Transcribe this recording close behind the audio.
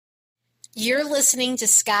You're listening to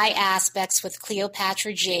Sky Aspects with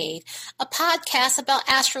Cleopatra Jade, a podcast about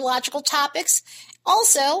astrological topics,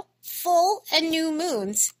 also full and new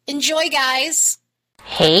moons. Enjoy, guys!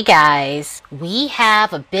 Hey guys, we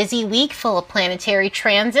have a busy week full of planetary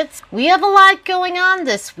transits. We have a lot going on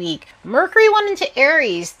this week. Mercury went into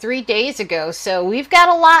Aries 3 days ago, so we've got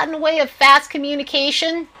a lot in the way of fast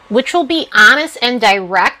communication, which will be honest and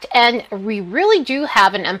direct, and we really do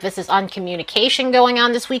have an emphasis on communication going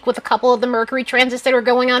on this week with a couple of the Mercury transits that are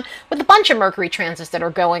going on, with a bunch of Mercury transits that are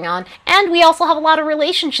going on, and we also have a lot of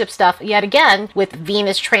relationship stuff, yet again, with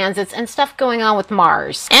Venus transits and stuff going on with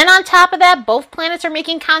Mars. And on top of that, both planets are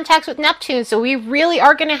making contacts with Neptune, so we really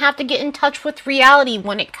are going to have to get in touch with reality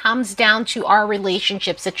when it comes down to our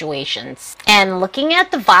relationship situations. And looking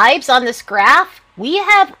at the vibes on this graph, we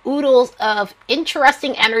have oodles of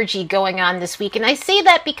interesting energy going on this week, and I say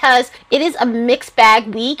that because it is a mixed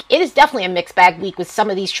bag week. It is definitely a mixed bag week with some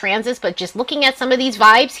of these transits, but just looking at some of these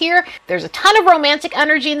vibes here, there's a ton of romantic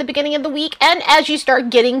energy in the beginning of the week, and as you start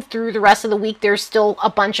getting through the rest of the week, there's still a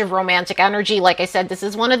bunch of romantic energy. Like I said, this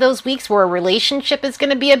is one of those weeks where a relationship is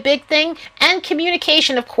going to be a big thing, and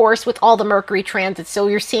communication, of course, with all the Mercury transits. So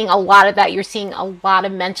you're seeing a lot of that. You're seeing a lot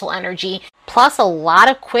of mental energy, plus a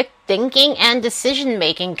lot of quick thinking and decision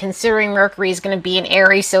making, considering Mercury is going to be in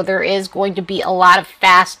Aries, so there is going to be a lot of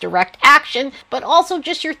fast, direct action, but also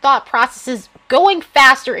just your thought processes going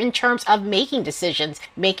faster in terms of making decisions,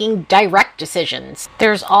 making direct decisions.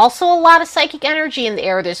 There's also a lot of psychic energy in the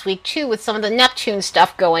air this week too, with some of the Neptune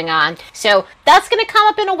stuff going on. So that's going to come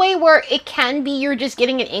up in a way where it can be you're just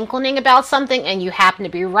getting an inkling about something and you happen to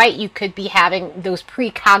be right. You could be having those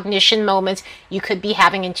precognition moments. You could be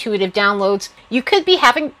having intuitive downloads. You could be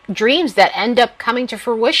having dreams that end up coming to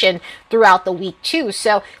fruition throughout the week too.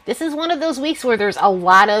 So this is one of those weeks where there's a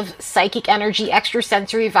lot of psychic energy,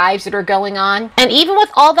 extrasensory vibes that are going on. And even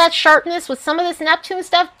with all that sharpness, with some of this Neptune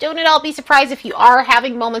stuff, don't at all be surprised if you are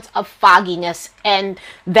having moments of fogginess and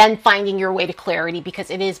then finding your way to clarity,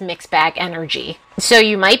 because it is mixed bag energy. So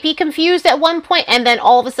you might be confused at one point, and then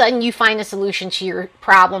all of a sudden you find a solution to your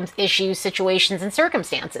problems, issues, situations, and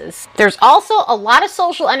circumstances. There's also a lot of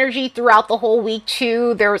social energy throughout the whole week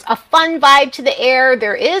too. There's a fun vibe to the air.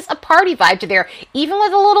 There is a party vibe to the air, even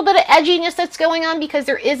with a little bit of edginess that's going on, because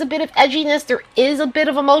there is a bit of edginess. There is a bit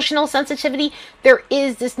of emotional sensitivity. There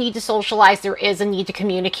is this need to socialize. There is a need to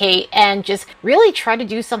communicate and just really try to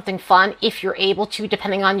do something fun if you're able to,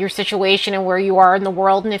 depending on your situation and where you are in the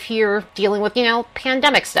world, and if you're dealing with,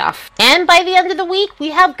 pandemic stuff. And by the end of the week, we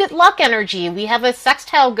have good luck energy. We have a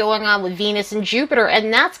sextile going on with Venus and Jupiter,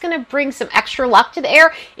 and that's going to bring some extra luck to the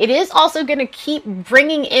air. It is also going to keep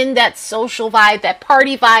bringing in that social vibe, that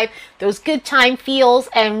party vibe, those good time feels,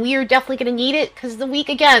 and we are definitely going to need it, because the week,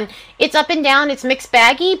 again, it's up and down, it's mixed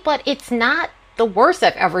baggy, but it's not the worst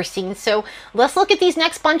I've ever seen. So let's look at these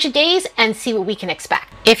next bunch of days and see what we can expect.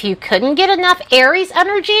 If you couldn't get enough Aries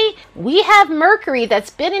energy, we have Mercury that's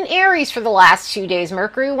been in Aries for the last 2 days.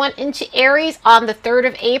 Mercury went into Aries on the 3rd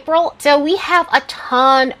of April. So we have a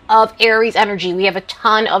ton of Aries energy. We have a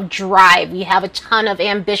ton of drive. We have a ton of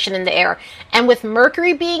ambition in the air. And with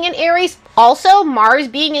Mercury being in Aries, also Mars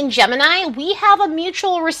being in Gemini, we have a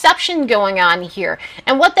mutual reception going on here.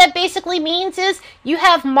 And what that basically means is you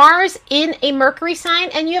have Mars in a Mercury sign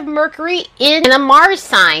and you have Mercury in a Mars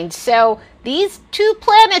sign. So these two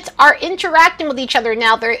planets are interacting with each other.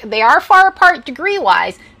 Now, they are far apart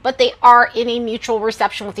degree-wise, but they are in a mutual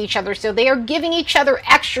reception with each other. So they are giving each other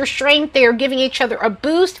extra strength. They are giving each other a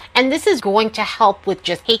boost. And this is going to help with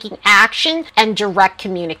just taking action and direct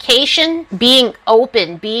communication, being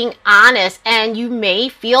open, being honest, and you may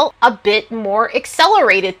feel a bit more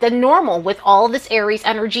accelerated than normal with all of this Aries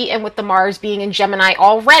energy, and with the Mars being in Gemini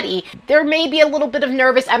already. There may be a little bit of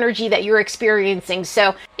nervous energy that you're experiencing.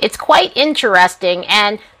 So it's quite interesting.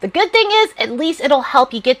 And the good thing is, at least it'll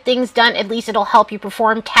help you get things done. At least it'll help you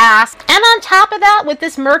perform tasks. And on top of that, with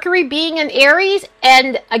this Mercury being in Aries,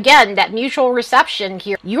 and again, that mutual reception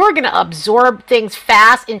here, you are going to absorb things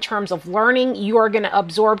fast in terms of learning. You are going to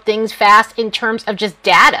absorb things fast in terms of just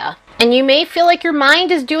data. And you may feel like your mind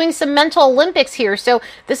is doing some mental Olympics here. So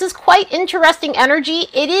this is quite interesting energy.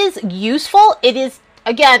 It is useful. It is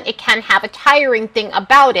again, it can have a tiring thing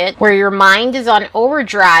about it where your mind is on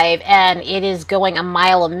overdrive and it is going a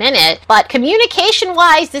mile a minute. But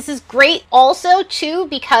communication-wise, this is great also, too,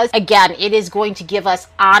 because, again, it is going to give us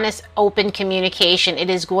honest, open communication. It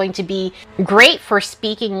is going to be great for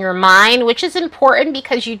speaking your mind, which is important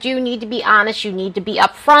because you do need to be honest. You need to be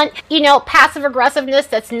upfront. You know, passive aggressiveness,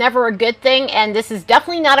 that's never a good thing. And this is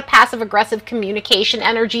definitely not a passive aggressive communication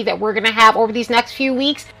energy that we're going to have over these next few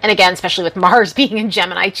weeks. And again, especially with Mars being in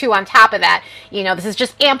Gemini too on top of that. This is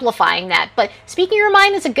just amplifying that. But speaking your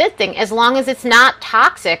mind is a good thing as long as it's not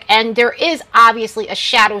toxic. And there is obviously a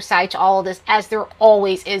shadow side to all of this, as there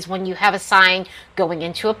always is when you have a sign going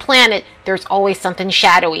into a planet. There's always something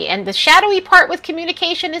shadowy. And the shadowy part with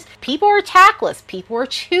communication is people are tactless, people are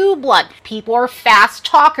too blunt, people are fast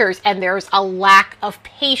talkers, and there's a lack of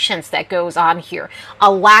patience that goes on here.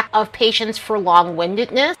 A lack of patience for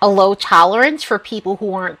long-windedness, a low tolerance for people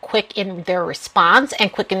who aren't quick in their response,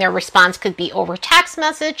 and quick in their response could be over text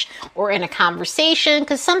message or in a conversation,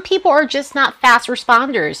 because some people are just not fast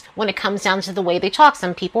responders when it comes down to the way they talk.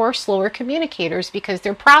 Some people are slower communicators because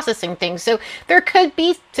they're processing things. So there could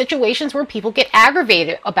be situations where people get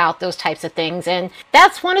aggravated about those types of things, and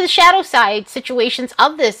that's one of the shadow side situations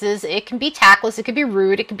of this. Is it can be tactless, it could be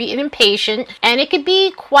rude, it could be impatient, and it could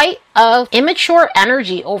be quite a immature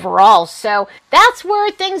energy overall. So that's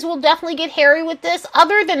where things will definitely get hairy with this.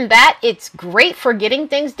 Other than that, it's great for getting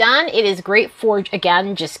things done. It is great for,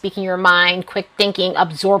 again, just speaking your mind, quick thinking,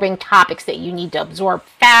 absorbing topics that you need to absorb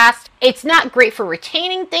fast. It's not great for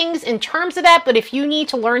retaining things in terms of that, but if you need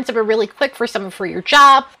to learn something really quick for something for your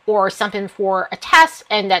job or something for a test,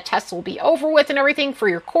 and that test will be over with and everything for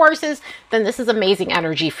your courses, then this is amazing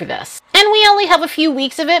energy for this. And we only have a few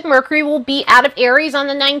weeks of it. Mercury will be out of Aries on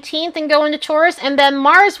the 19th and go into Taurus, and then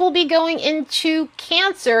Mars will be going into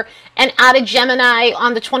Cancer and out of Gemini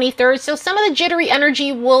on the 23rd. So some of the jittery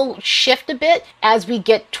energy will shift a bit as we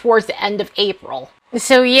get towards the end of April.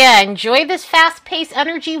 So yeah, enjoy this fast-paced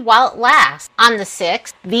energy while it lasts. On the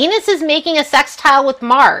 6th, Venus is making a sextile with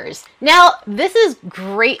Mars. Now, this is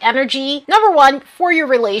great energy. Number one, for your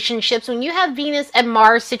relationships. When you have Venus and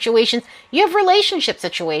Mars situations, you have relationship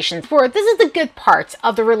situations where this is the good parts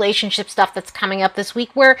of the relationship stuff that's coming up this week,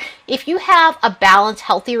 where if you have a balanced,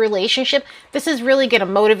 healthy relationship, this is really going to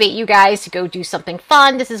motivate you guys to go do something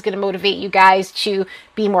fun. This is going to motivate you guys to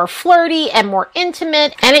be more flirty and more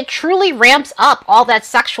intimate, and it truly ramps up all that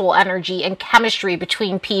sexual energy and chemistry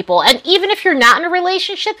between people. And even if you're not in a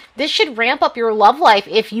relationship, this should ramp up your love life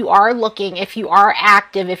if you are looking, if you are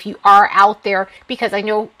active, if you are out there, because I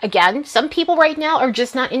know, again, some people right now are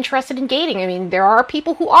just not interested in dating. I mean, there are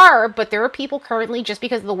people who are, but there are people currently, just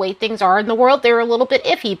because of the way things are in the world, they're a little bit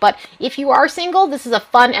iffy. But if you are single, this is a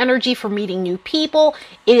fun energy for meeting new people.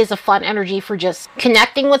 It is a fun energy for just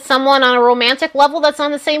connecting with someone on a romantic level that's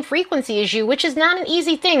on the same frequency as you, which is not an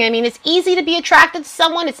easy thing. I mean, it's easy to be attracted to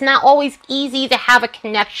someone. It's not always easy to have a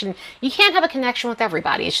connection. You can't have a connection with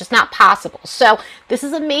everybody. It's just not possible. So this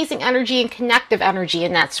is amazing energy and connective energy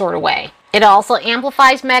in that sort of way. It also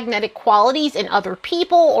amplifies magnetic qualities in other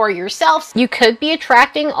people or yourselves. You could be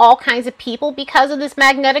attracting all kinds of people because of this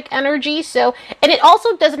magnetic energy. So, and it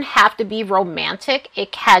also doesn't have to be romantic.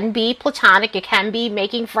 It can be platonic. It can be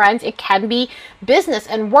making friends. It can be business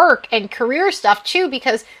and work and career stuff too,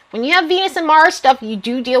 because when you have Venus and Mars stuff, you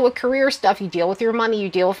do deal with career stuff. You deal with your money. You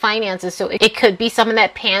deal with finances. So it could be something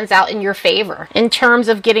that pans out in your favor in terms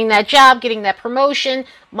of getting that job, getting that promotion,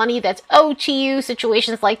 money that's owed to you,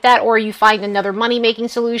 situations like that. Or you find another money-making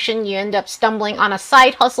solution. You end up stumbling on a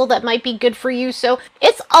side hustle that might be good for you. So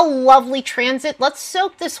it's a lovely transit. Let's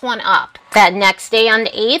soak this one up. That next day on the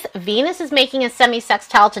 8th, Venus is making a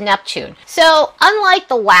semi-sextile to Neptune. So unlike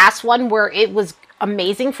the last one where it was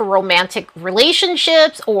amazing for romantic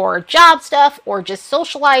relationships or job stuff or just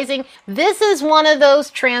socializing, this is one of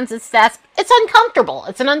those transits that's it's uncomfortable.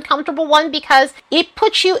 It's an uncomfortable one because it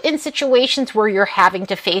puts you in situations where you're having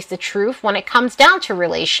to face the truth when it comes down to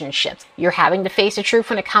relationships. You're having to face the truth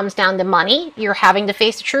when it comes down to money. You're having to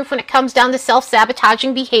face the truth when it comes down to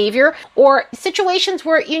self-sabotaging behavior or situations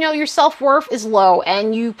where, your self-worth is low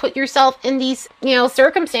and you put yourself in these,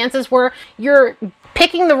 circumstances where you're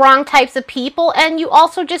picking the wrong types of people, and you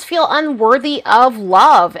also just feel unworthy of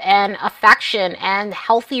love and affection and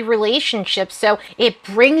healthy relationships. So it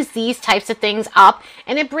brings these types of things up,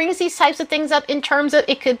 and it brings these types of things up in terms of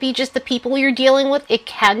it could be just the people you're dealing with. It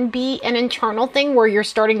can be an internal thing where you're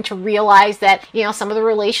starting to realize that, some of the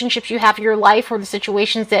relationships you have in your life or the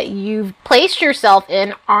situations that you've placed yourself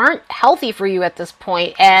in aren't healthy for you at this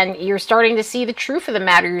point, and you're starting to see the truth of the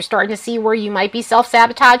matter. You're starting to see where you might be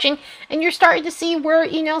self-sabotaging, and you're starting to see where,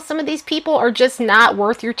 some of these people are just not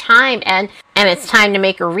worth your time, and it's time to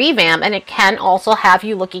make a revamp. And it can also have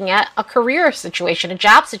you looking at a career situation, a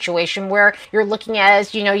job situation where you're looking at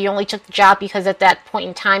as, you only took the job because at that point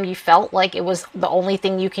in time you felt like it was the only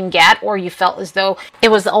thing you can get, or you felt as though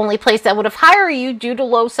it was the only place that would have hired you due to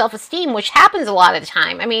low self-esteem, which happens a lot of the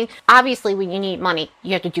time. I mean, obviously when you need money,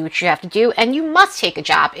 you have to do what you have to do, and you must take a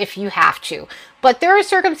job if you have to. But there are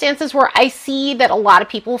circumstances where I see that a lot of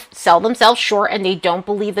people sell themselves short and they don't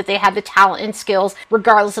believe that they have the talent and skills,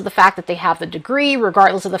 regardless of the fact that they have the degree,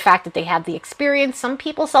 regardless of the fact that they have the experience. Some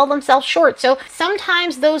people sell themselves short. So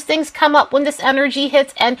sometimes those things come up when this energy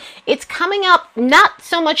hits, and it's coming up not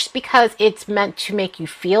so much because it's meant to make you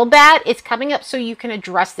feel bad. It's coming up so you can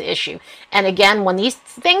address the issue. And again, when these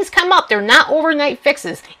things come up, they're not overnight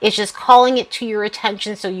fixes. It's just calling it to your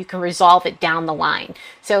attention so you can resolve it down the line.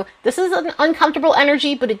 So this is an uncomfortable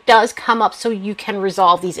energy, but it does come up so you can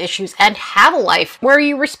resolve these issues and have a life where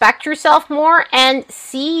you respect yourself more and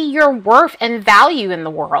see your worth and value in the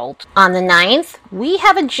world. On the 9th, we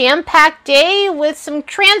have a jam-packed day with some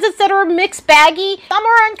transits that are mixed baggy. Some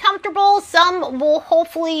are uncomfortable, some will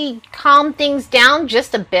hopefully calm things down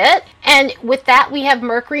just a bit. And with that, we have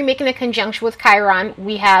Mercury making a conjunction with Chiron.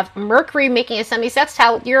 We have Mercury making a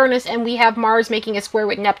semi-sextile with Uranus, and we have Mars making a square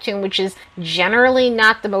with Neptune, which is generally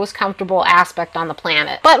not the most comfortable aspect on the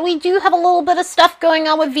planet. But we do have a little bit of stuff going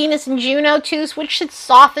on with Venus and Juno too, which should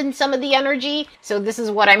soften some of the energy. So this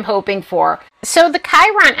is what I'm hoping for. So the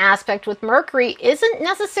Chiron aspect with Mercury isn't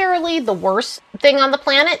necessarily the worst thing on the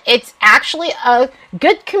planet. It's actually a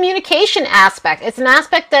good communication aspect. It's an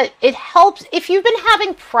aspect that it helps if you've been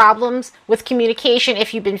having problems with communication,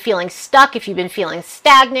 if you've been feeling stuck, if you've been feeling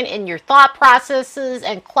stagnant in your thought processes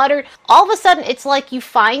and cluttered. All of a sudden, it's like you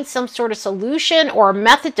find some sort of solution or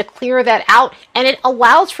method to clear that out, and it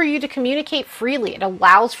allows for you to communicate freely. It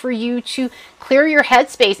allows for you to clear your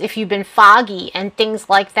headspace if you've been foggy and things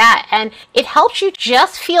like that. And it helps you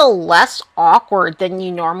just feel less awkward than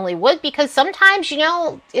you normally would, because sometimes,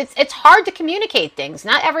 it's hard to communicate things.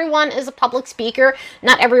 Not everyone is a public speaker.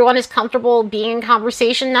 Not everyone is comfortable being in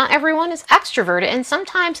conversation. Not everyone is extroverted. And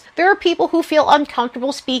sometimes there are people who feel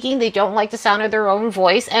uncomfortable speaking. They don't like the sound of their own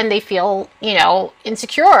voice, and they feel,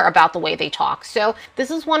 insecure about the way they talk. So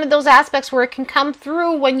this is one of those aspects where it can come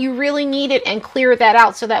through when you really need it and clear that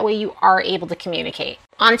out so that way you are able to communicate.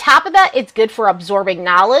 On top of that, it's good for absorbing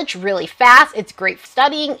knowledge really fast. It's great for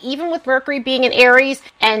studying, even with Mercury being in Aries.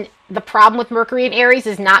 And the problem with Mercury in Aries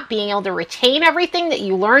is not being able to retain everything that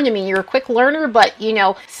you learn. I mean, you're a quick learner, but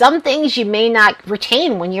some things you may not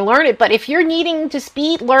retain when you learn it. But if you're needing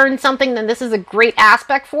to learn something, then this is a great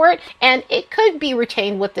aspect for it. And it could be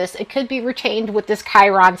retained with this. It could be retained with this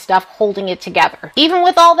Chiron stuff holding it together. Even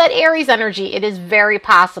with all that Aries energy, it is very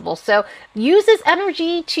possible. So use this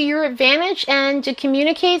energy to your advantage and to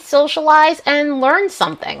communicate, socialize, and learn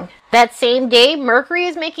something. That same day, Mercury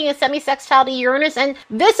is making a semi-sextile to Uranus, and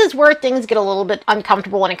this is where things get a little bit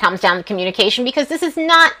uncomfortable when it comes down to communication, because this is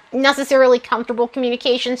not necessarily comfortable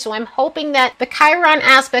communication. So I'm hoping that the Chiron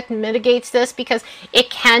aspect mitigates this, because it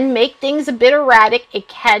can make things a bit erratic. It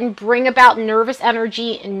can bring about nervous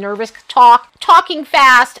energy and nervous talking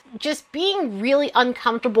fast, just being really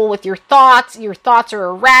uncomfortable with your thoughts. Your thoughts are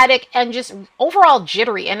erratic and just overall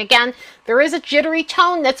jittery. And again, there is a jittery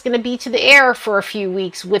tone that's going to be to the air for a few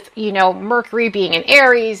weeks with, Mercury being in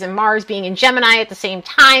Aries and Mars being in Gemini at the same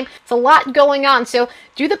time. It's a lot going on. So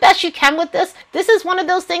do the best you can with this. This is one of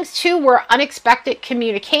those things too where unexpected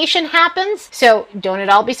communication happens. So don't at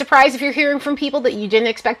all be surprised if you're hearing from people that you didn't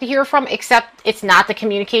expect to hear from, except it's not the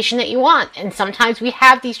communication that you want. And sometimes we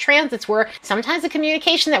have these transits where sometimes the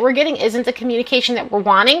communication that we're getting isn't the communication that we're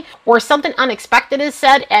wanting, or something unexpected is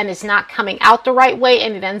said and it's not coming out the right way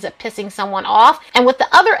and it ends up pissing someone off. And with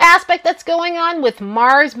the other aspect that's going on with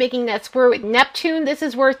Mars making that square with Neptune, this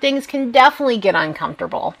is where things can definitely get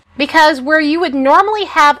uncomfortable. Because where you would normally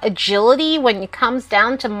have agility when it comes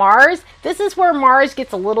down to Mars, this is where Mars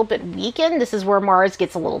gets a little bit weakened. This is where Mars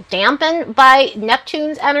gets a little dampened by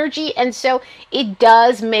Neptune's energy. And so it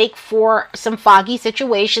does make for some foggy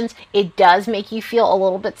situations. It does make you feel a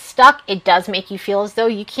little bit stuck. It does make you feel as though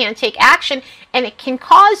you can't take action. And it can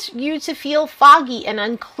cause you to feel foggy and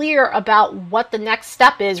unclear about what the next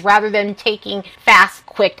step is, rather than taking fast,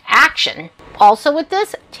 quick action. Also with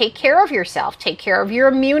this, take care of yourself. Take care of your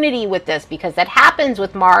immunity with this, because that happens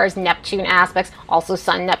with Mars, Neptune aspects, also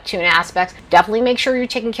Sun, Neptune aspects. Definitely make sure you're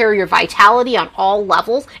taking care of your vitality on all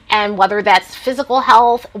levels, and whether that's physical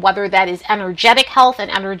health, whether that is energetic health, and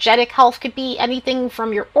energetic health could be anything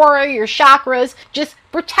from your aura, your chakras, just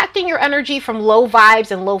protecting your energy from low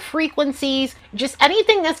vibes and low frequencies, just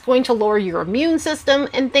anything that's going to lower your immune system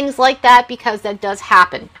and things like that, because that does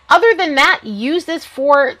happen. Other than that, use this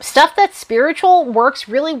for stuff that's spiritual. Works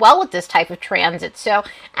really well with this type of transit. So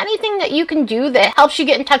anything that you can do that helps you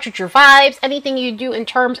get in touch with your vibes, anything you do in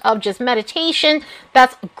terms of just meditation,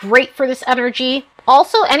 that's great for this energy.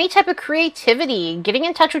 Also, any type of creativity, getting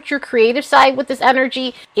in touch with your creative side with this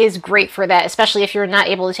energy is great for that, especially if you're not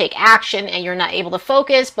able to take action and you're not able to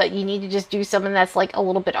focus, but you need to just do something that's like a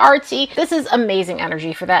little bit artsy. This is amazing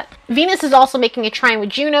energy for that. Venus is also making a trine with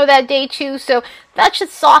Juno that day too, so that should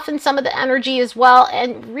soften some of the energy as well.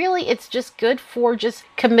 And really, it's just good for just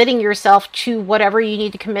committing yourself to whatever you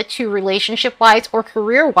need to commit to relationship-wise or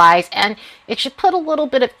career-wise. And it should put a little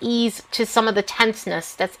bit of ease to some of the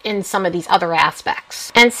tenseness that's in some of these other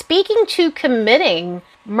aspects. And speaking to committing,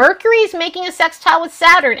 Mercury is making a sextile with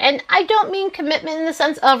Saturn, and I don't mean commitment in the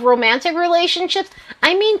sense of romantic relationships.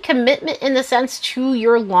 I mean commitment in the sense to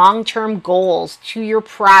your long-term goals, to your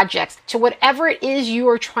projects, to whatever it is you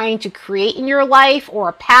are trying to create in your life or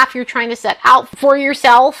a path you're trying to set out for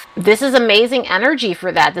yourself. This is amazing energy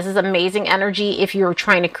for that. This is amazing energy if you're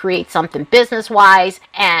trying to create something business-wise.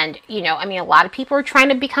 And, a lot of people are trying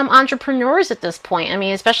to become entrepreneurs at this point.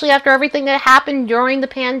 Especially after everything that happened during the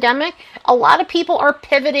pandemic, a lot of people are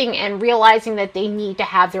pivoting and realizing that they need to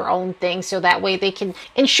have their own thing so that way they can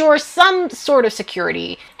ensure some sort of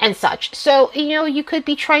security and such. So, you could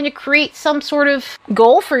be trying to create some sort of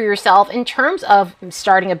goal for yourself in terms of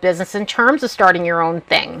starting a business, in terms of starting your own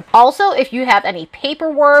thing. Also, if you have any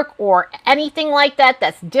paperwork or anything like that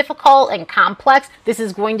that's difficult and complex, this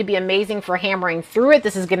is going to be amazing for hammering through it.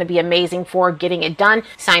 This is going to be amazing for getting it done,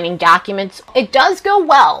 signing documents. It does go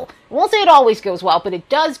well. I won't say it always goes well, but it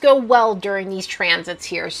does go well during these transits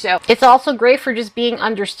here. So it's also great for just being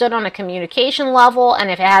understood on a communication level. And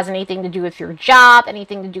if it has anything to do with your job,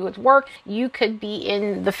 anything to do with work, you could be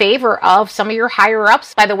in the favor of some of your higher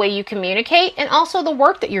ups by the way you communicate and also the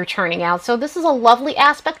work that you're turning out. So this is a lovely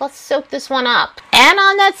aspect. Let's soak this one up. And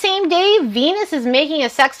on that same day, Venus is making a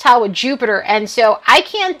sextile with Jupiter. And so I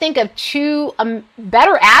can't think of two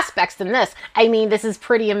better aspects than this. This is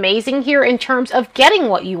pretty amazing here in terms of getting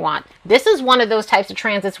what you want. This is one of those types of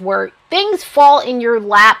transits where things fall in your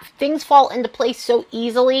lap, things fall into place so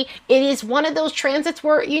easily. It is one of those transits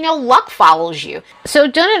where, luck follows you. So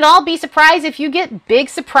don't at all be surprised if you get big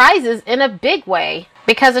surprises in a big way.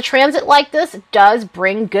 Because a transit like this does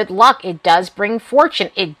bring good luck. It does bring fortune.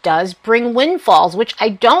 It does bring windfalls, which I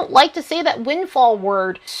don't like to say that windfall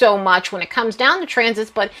word so much when it comes down to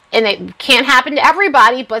transits, and it can't happen to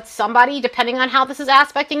everybody, but somebody, depending on how this is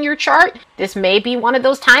aspecting your chart, this may be one of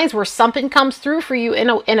those times where something comes through for you in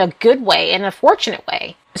a good way, in a fortunate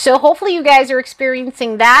way. So hopefully you guys are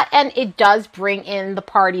experiencing that, and it does bring in the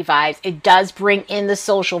party vibes. It does bring in the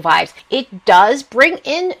social vibes. It does bring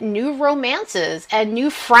in new romances and new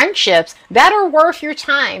friendships that are worth your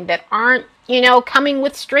time, that aren't, coming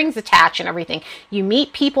with strings attached and everything. You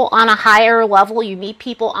meet people on a higher level. You meet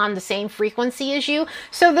people on the same frequency as you.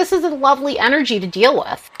 So this is a lovely energy to deal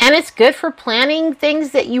with. And it's good for planning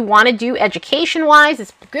things that you want to do education-wise.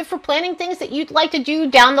 It's good for planning things that you'd like to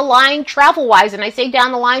do down the line travel-wise. And I say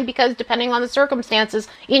down the line because depending on the circumstances,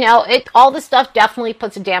 all this stuff definitely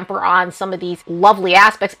puts a damper on some of these lovely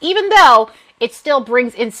aspects, even though it still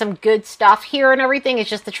brings in some good stuff here and everything.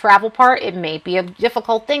 It's just the travel part. It may be a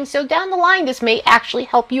difficult thing. So down the line, this may actually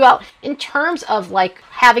help you out in terms of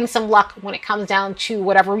having some luck when it comes down to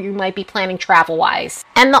whatever you might be planning travel-wise.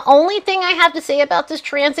 And the only thing I have to say about this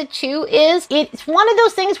transit too is it's one of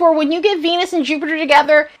those things where when you get Venus and Jupiter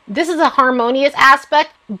together, this is a harmonious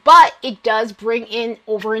aspect, but it does bring in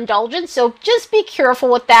overindulgence. So just be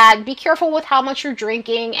careful with that. Be careful with how much you're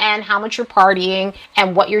drinking and how much you're partying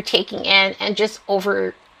and what you're taking in, and just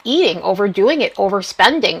overeating, overdoing it,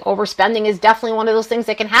 overspending. Overspending is definitely one of those things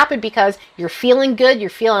that can happen because you're feeling good, you're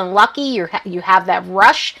feeling lucky, you have that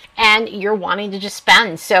rush, and you're wanting to just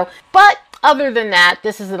spend. So, but other than that,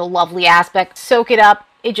 this is a lovely aspect. Soak it up.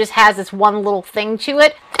 It just has this one little thing to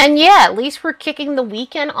it. And yeah, at least we're kicking the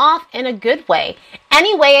weekend off in a good way.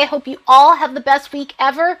 Anyway, I hope you all have the best week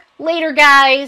ever. Later, guys.